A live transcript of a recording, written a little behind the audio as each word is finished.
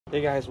Hey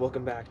guys,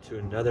 welcome back to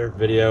another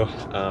video.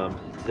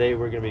 Today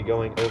we're going to be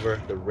going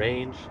over the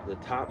range, the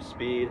top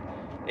speed,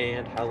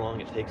 and how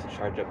long it takes to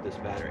charge up this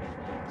battery.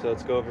 So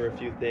let's go over a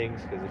few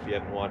things, because if you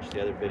haven't watched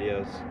the other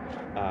videos,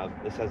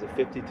 this has a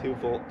 52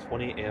 volt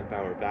 20 amp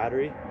hour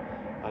battery.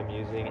 I'm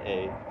using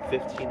a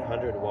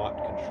 1500 watt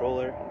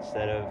controller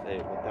instead of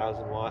a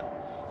 1000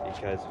 watt,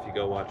 because if you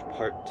go watch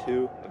part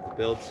 2 of the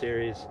build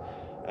series,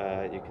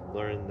 you can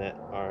learn that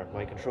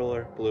my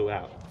controller blew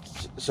out.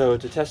 So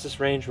to test this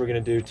range, we're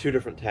going to do two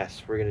different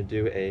tests. We're going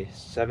to do a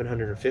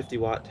 750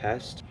 watt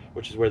test,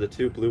 which is where the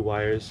two blue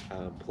wires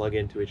plug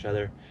into each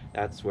other.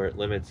 That's where it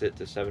limits it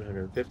to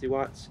 750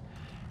 watts.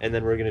 And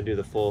then we're going to do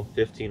the full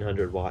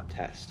 1500 watt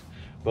test.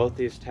 Both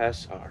these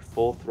tests are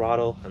full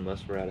throttle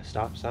unless we're at a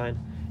stop sign,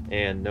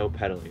 and no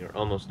pedaling, or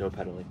almost no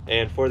pedaling.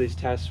 And for these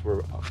tests,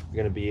 we're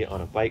going to be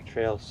on a bike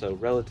trail, so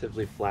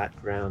relatively flat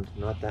ground,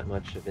 not that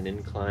much of an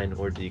incline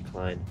or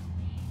decline.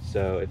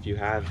 So if you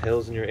have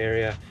hills in your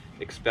area,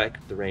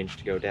 expect the range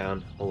to go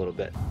down a little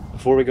bit.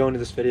 Before we go into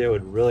this video,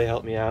 it would really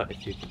help me out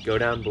if you could go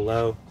down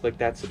below, click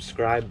that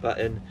subscribe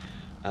button,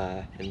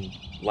 and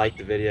like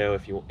the video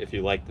if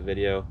you like the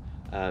video.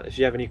 If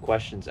you have any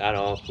questions at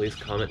all, please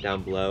comment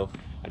down below.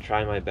 I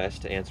try my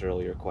best to answer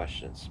all your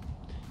questions.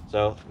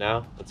 So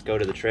now let's go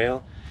to the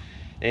trail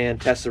and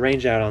test the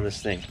range out on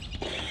this thing.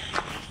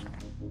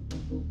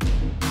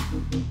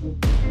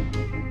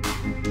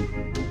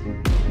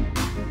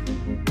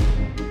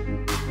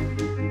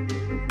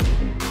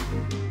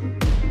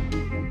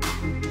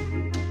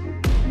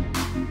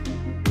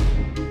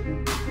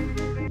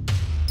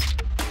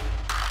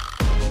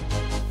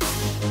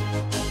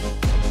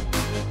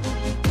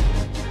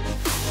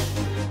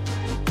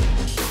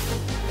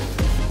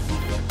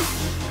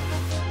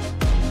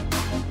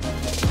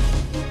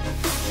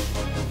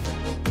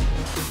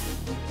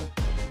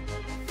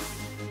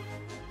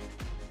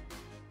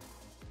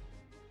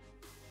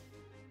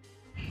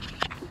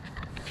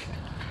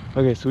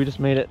 Okay, so we just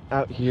made it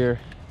out here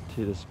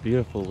to this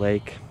beautiful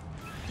lake.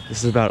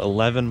 This is about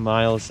 11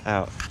 miles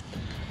out.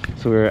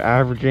 So we're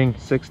averaging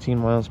 16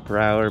 miles per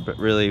hour, but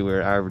really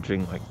we're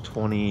averaging like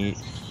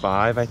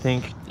 25, I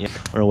think, on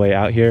our way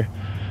out here.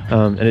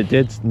 And it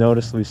did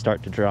noticeably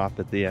start to drop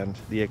at the end.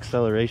 The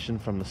acceleration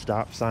from the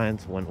stop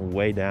signs went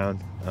way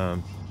down.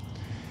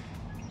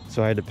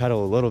 So I had to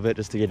pedal a little bit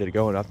just to get it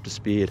going up to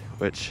speed,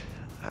 which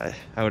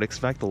I would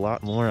expect a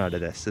lot more out of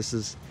this. This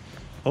is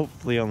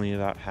hopefully only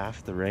about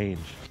half the range.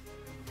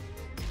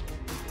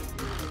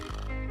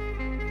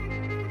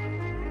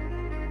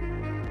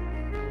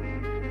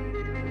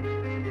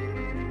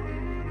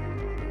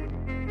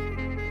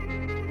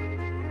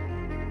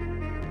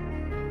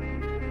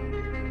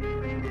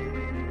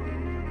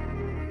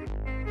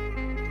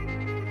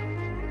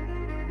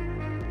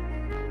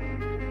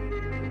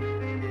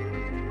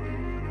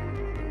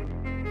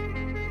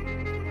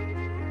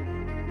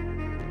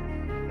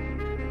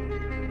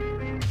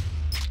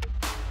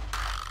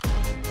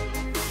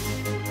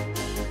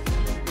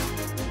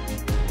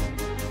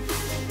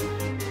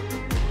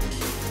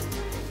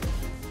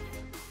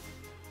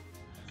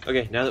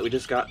 Okay, now that we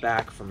just got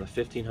back from the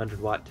 1500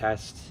 watt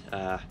test,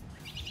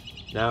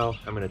 now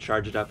I'm going to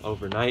charge it up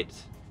overnight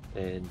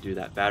and do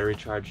that battery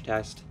charge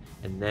test,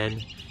 and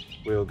then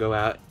we'll go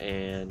out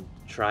and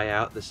try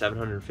out the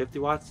 750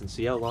 watts and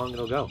see how long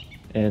it'll go.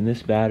 And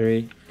this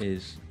battery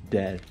is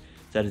dead.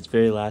 It's at its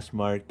very last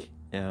mark.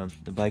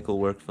 The bike will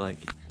work for like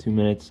 2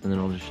 minutes and then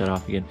it'll just shut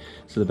off again.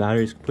 So the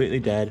battery is completely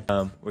dead.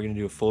 We're going to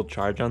do a full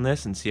charge on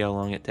this and see how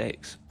long it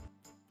takes.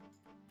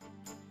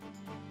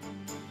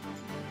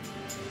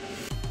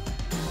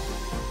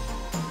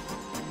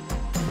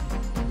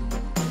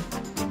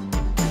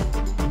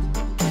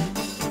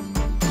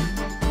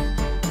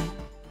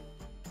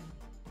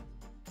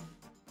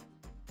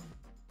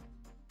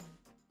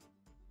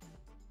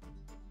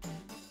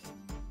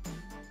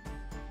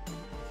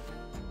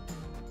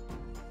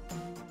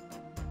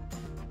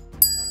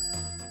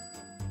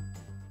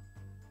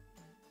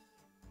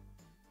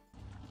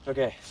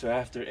 Okay, so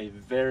after a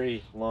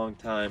very long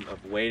time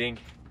of waiting,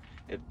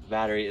 the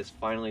battery is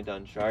finally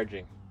done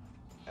charging.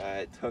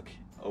 It took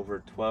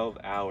over 12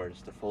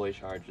 hours to fully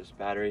charge this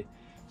battery,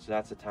 so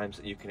that's the times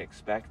that you can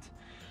expect.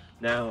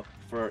 Now,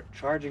 for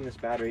charging this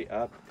battery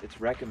up,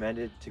 it's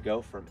recommended to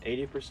go from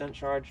 80%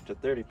 charge to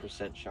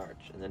 30%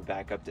 charge, and then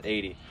back up to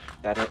 80.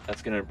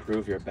 That's going to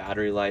improve your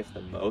battery life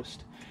the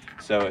most.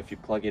 So if you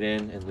plug it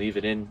in and leave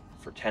it in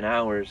for 10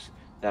 hours,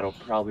 that'll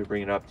probably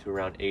bring it up to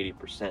around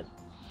 80%.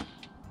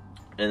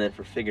 And then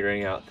for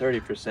figuring out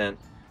 30%,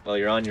 well,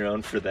 you're on your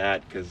own for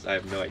that, because I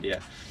have no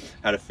idea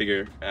how to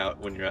figure out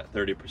when you're at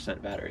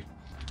 30% battery.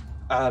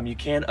 You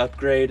can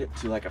upgrade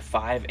to like a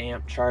 5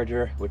 amp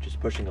charger, which is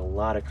pushing a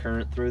lot of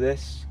current through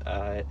this.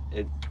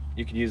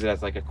 You could use it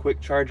as like a quick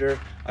charger.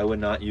 I would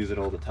not use it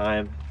all the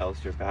time,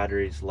 else your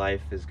battery's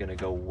life is going to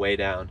go way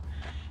down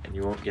and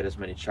you won't get as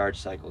many charge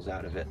cycles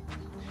out of it.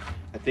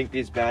 I think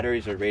these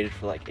batteries are rated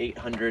for like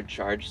 800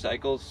 charge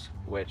cycles,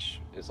 which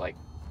is like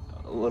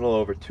a little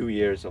over 2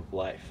 years of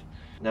life.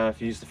 Now if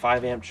you use the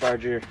 5 amp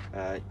charger,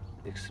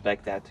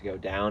 expect that to go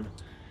down.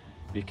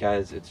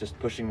 because it's just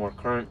pushing more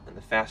current, and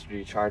the faster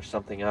you charge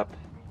something up,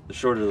 the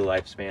shorter the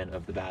lifespan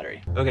of the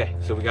battery. Okay,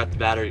 so we got the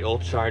battery all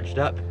charged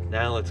up.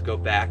 Now let's go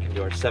back and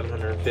do our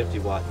 750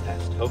 watt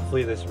test.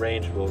 Hopefully this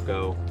range will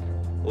go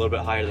a little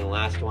bit higher than the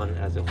last one,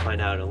 as you'll find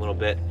out in a little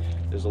bit.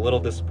 It was a little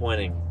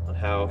disappointing on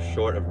how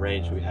short of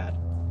range we had,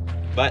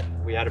 but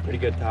we had a pretty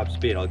good top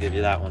speed, I'll give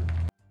you that one.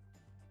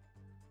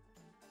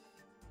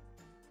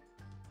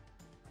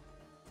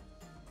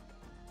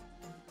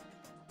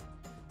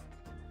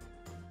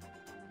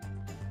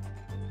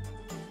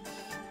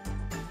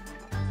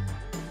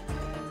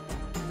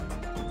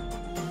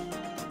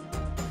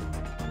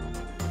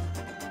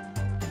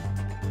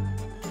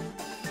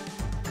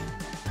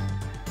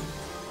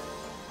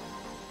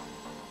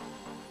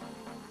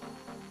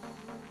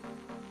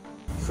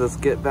 So let's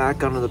get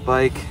back onto the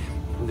bike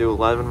and do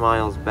 11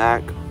 miles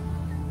back.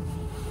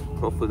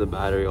 Hopefully the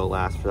battery will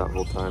last for that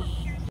whole time.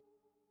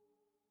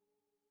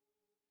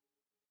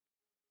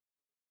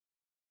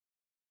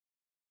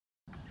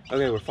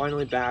 Okay, we're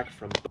finally back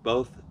from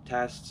both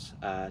tests,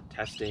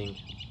 testing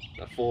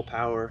the full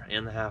power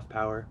and the half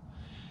power.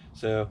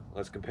 So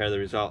let's compare the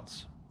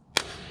results.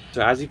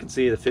 So as you can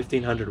see, the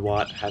 1500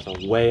 watt has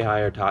a way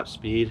higher top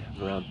speed,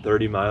 around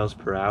 30 miles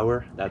per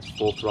hour. That's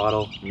full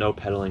throttle, no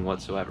pedaling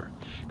whatsoever.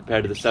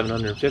 Compared to the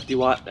 750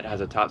 watt that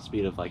has a top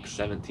speed of like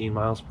 17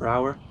 miles per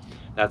hour.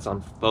 That's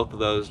on, both of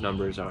those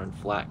numbers are on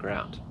flat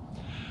ground.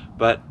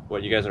 But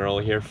what you guys are all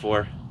here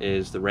for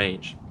is the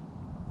range,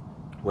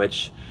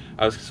 which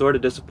I was sort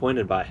of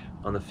disappointed by.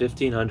 On the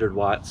 1500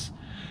 watts,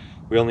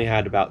 we only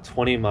had about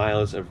 20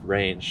 miles of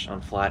range on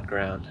flat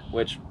ground,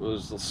 which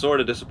was sort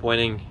of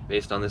disappointing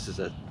based on this is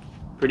a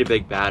pretty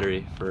big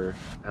battery for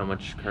how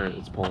much current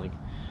it's pulling.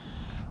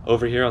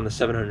 Over here on the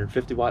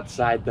 750 watt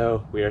side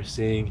though, we are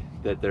seeing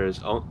that there's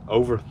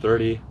over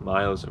 30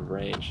 miles of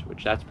range,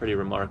 which that's pretty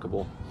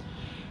remarkable.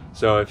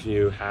 So if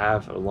you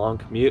have a long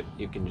commute,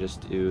 you can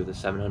just do the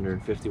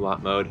 750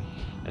 watt mode,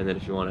 and then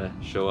if you want to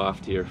show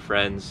off to your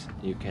friends,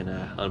 you can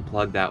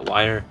unplug that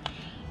wire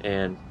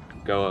and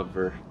go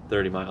over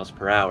 30 miles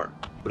per hour.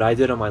 What I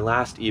did on my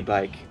last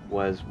e-bike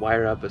was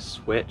wire up a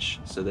switch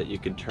so that you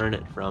could turn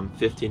it from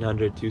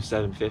 1500 to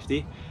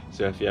 750.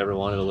 So if you ever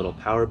wanted a little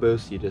power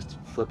boost, you just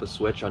flip a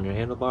switch on your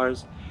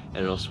handlebars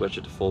and it'll switch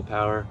it to full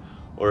power.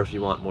 Or if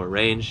you want more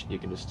range, you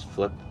can just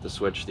flip the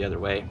switch the other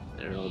way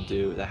and it'll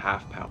do the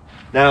half power.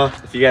 Now,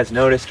 if you guys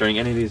noticed during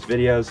any of these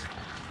videos,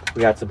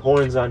 we got some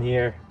horns on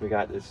here, we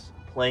got this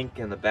plank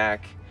in the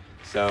back.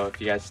 So if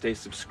you guys stay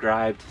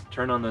subscribed,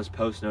 turn on those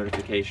post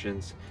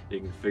notifications, you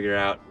can figure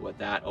out what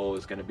that all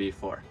is going to be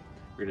for.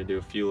 We're going to do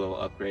a few little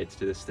upgrades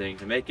to this thing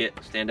to make it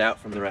stand out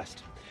from the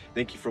rest.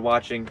 Thank you for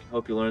watching.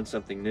 Hope you learned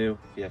something new.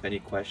 If you have any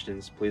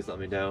questions, please let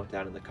me know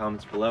down in the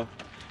comments below.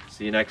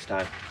 See you next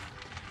time.